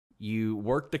You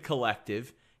worked the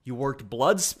collective. You worked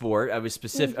Bloodsport. I was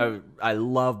specific. I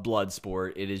love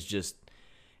Bloodsport. It is just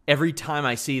every time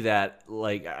I see that,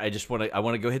 like I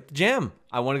want to go hit the gym.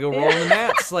 I want to go roll in the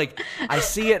mats. Like I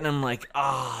see it and I'm like,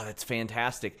 that's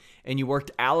fantastic. And you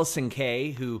worked Allison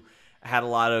Kay, who had a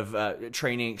lot of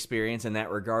training experience in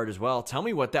that regard as well. Tell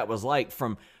me what that was like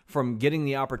from getting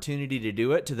the opportunity to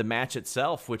do it to the match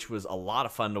itself, which was a lot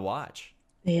of fun to watch.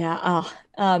 Yeah.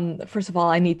 First of all,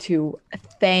 I need to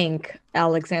thank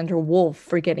Alexander Wolf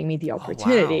for getting me the Oh, wow.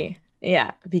 opportunity.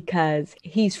 Yeah, because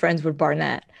he's friends with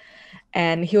Barnett.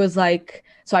 And he was like,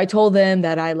 so I told him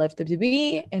that I left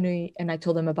WWE and I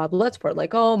told him about Bloodsport.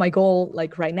 Like, oh, my goal,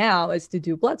 like right now, is to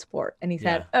do Bloodsport. And he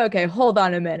said, Yeah. okay, hold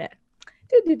on a minute.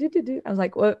 I was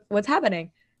like, what's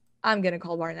happening? I'm gonna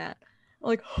call Barnett. I'm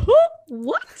like, huh?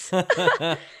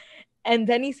 What? And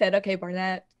then he said, okay,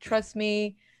 Barnett, trust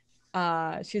me,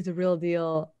 she's a real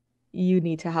deal. You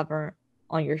need to have her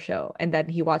on your show. And then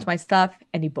he watched my stuff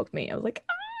and he booked me. I was like,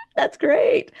 that's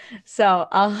great. So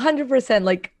 100%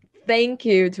 like thank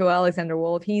you to Alexander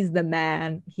Wolf. He's the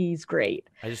man. He's great.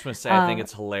 I just want to say I think Uh,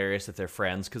 it's hilarious that they're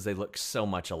friends because they look so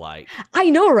much alike.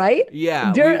 I know, right?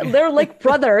 Yeah, They're like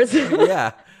brothers.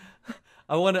 yeah.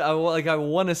 I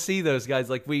want to see those guys.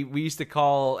 Like we used to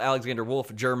call Alexander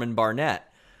Wolf German Barnett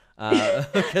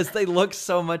because they look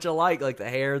so much alike, like the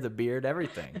hair, the beard,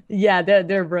 everything. Yeah,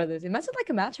 they're brothers. Imagine like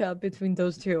a matchup between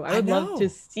those two. I I would love to know.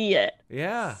 see it.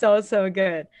 Yeah. So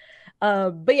good.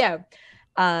 But yeah,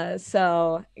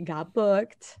 so got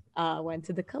booked, went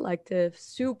to the collective,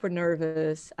 super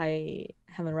nervous. I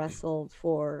haven't wrestled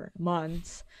for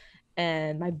months,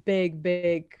 and my big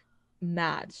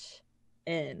match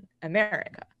in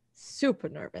America. Super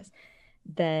nervous.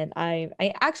 Then I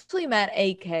actually met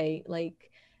AK like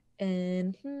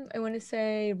in I want to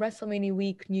say WrestleMania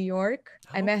week, New York.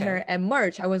 I met her Okay. at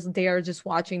March. I was there just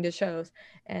watching the shows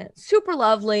and super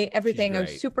lovely. She's Everything. I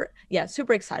was great.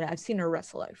 super excited. I've seen her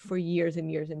wrestle like for years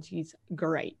and years, and she's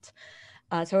great.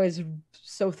 So I was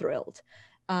so thrilled.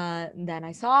 Then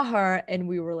I saw her, and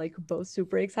we were like both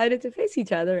super excited to face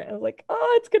each other. And I was like,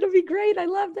 oh, it's gonna be great. I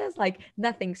love this. Like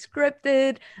nothing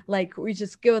scripted. Like we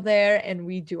just go there and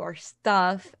we do our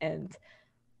stuff, and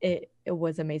it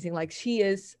was amazing. Like she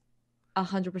is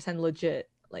 100% legit.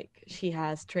 Like she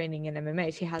has training in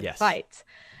MMA. She has Yes. fights.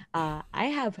 I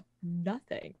have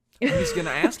nothing. I was gonna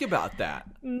ask about that.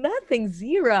 Nothing.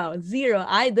 Zero.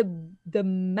 The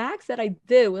max that I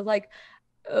did was like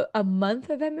a month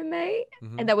of MMA,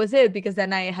 Hmm. and that was it because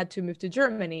then I had to move to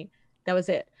Germany. That was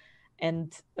it.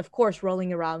 And of course,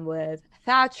 rolling around with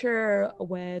Thatcher,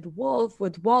 with Wolf,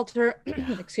 with Walter,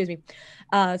 Yeah. excuse me.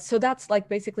 So that's like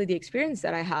basically the experience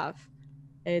that I have.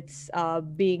 It's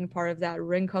being part of that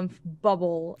Rinconf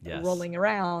bubble, Yes. rolling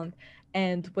around.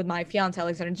 And with my fiance,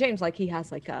 Alexander James, like he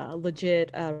has like a legit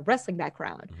wrestling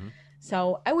background. Hmm.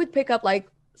 So I would pick up like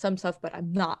some stuff, but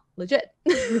I'm not legit.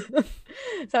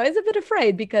 So I was a bit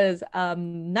afraid because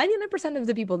 99% of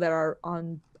the people that are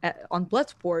on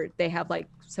Bloodsport, they have like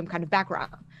some kind of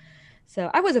background.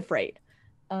 So I was afraid.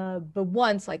 But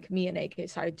once like me and AK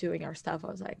started doing our stuff,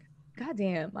 I was like, God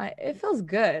damn, it feels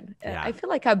good. I Yeah. feel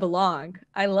like I belong.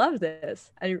 I love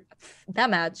this. That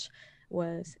match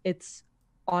it's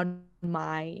on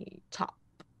my top,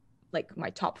 like my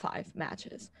top five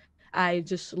matches. I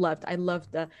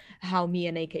loved how me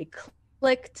and AK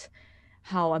clicked,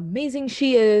 how amazing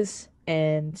she is,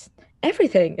 and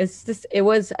everything. It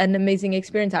was an amazing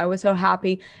experience. I was so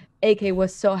happy. AK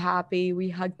was so happy. We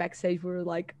hugged backstage. We were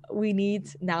like, we need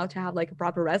now to have like a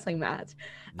proper wrestling match.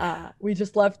 We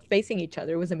just loved facing each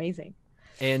other. It was amazing.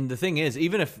 And the thing is,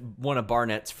 even if one of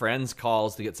Barnett's friends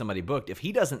calls to get somebody booked, if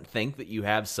he doesn't think that you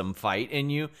have some fight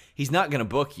in you, he's not going to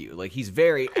book you. Like he's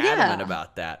very adamant Yeah.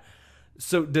 about that.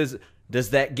 So does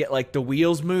that get like the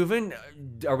wheels moving?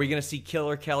 Are we going to see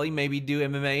Killer Kelly maybe do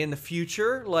MMA in the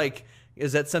future? Like,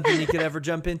 is that something you could ever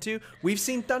jump into? We've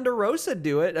seen Thunder Rosa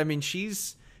do it. I mean,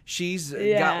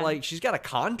 Yeah. she's got a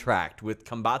contract with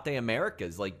Combate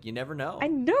Americas. Like, you never I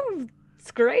know. know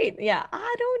it's great. Yeah,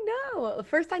 I don't know.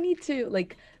 First, I need to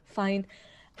like find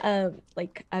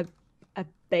like a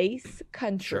base Sure.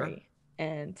 country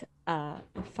and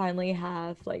finally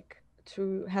have like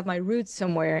to have my roots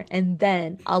somewhere, and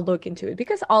then I'll look into it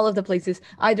because all of the places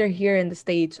either here in the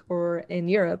States or in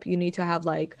Europe, you need to have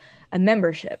like a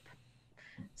membership.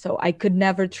 So I could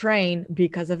never train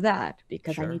because of that,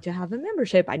 because I need Sure. to have a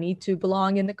membership. I need to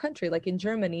belong in the country. Like in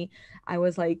Germany, I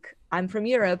was like, I'm from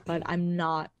Europe, but I'm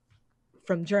not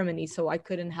from Germany, so I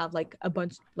couldn't have like a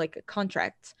bunch like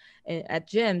contracts at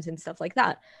gyms and stuff like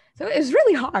that. So it was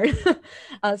really hard.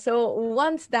 So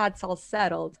once that's all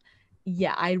settled,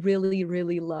 yeah, I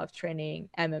really love training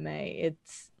MMA.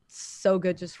 so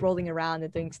good just rolling around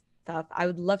and doing stuff. I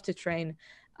would love to train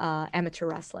amateur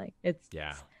wrestling. It's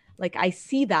Yeah. like I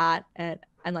see that and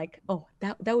I'm like, oh,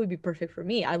 that would be perfect for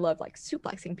me. I love like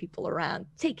suplexing people around,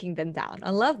 taking them down. I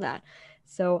love that.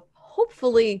 So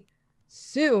hopefully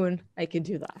soon I can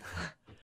do that.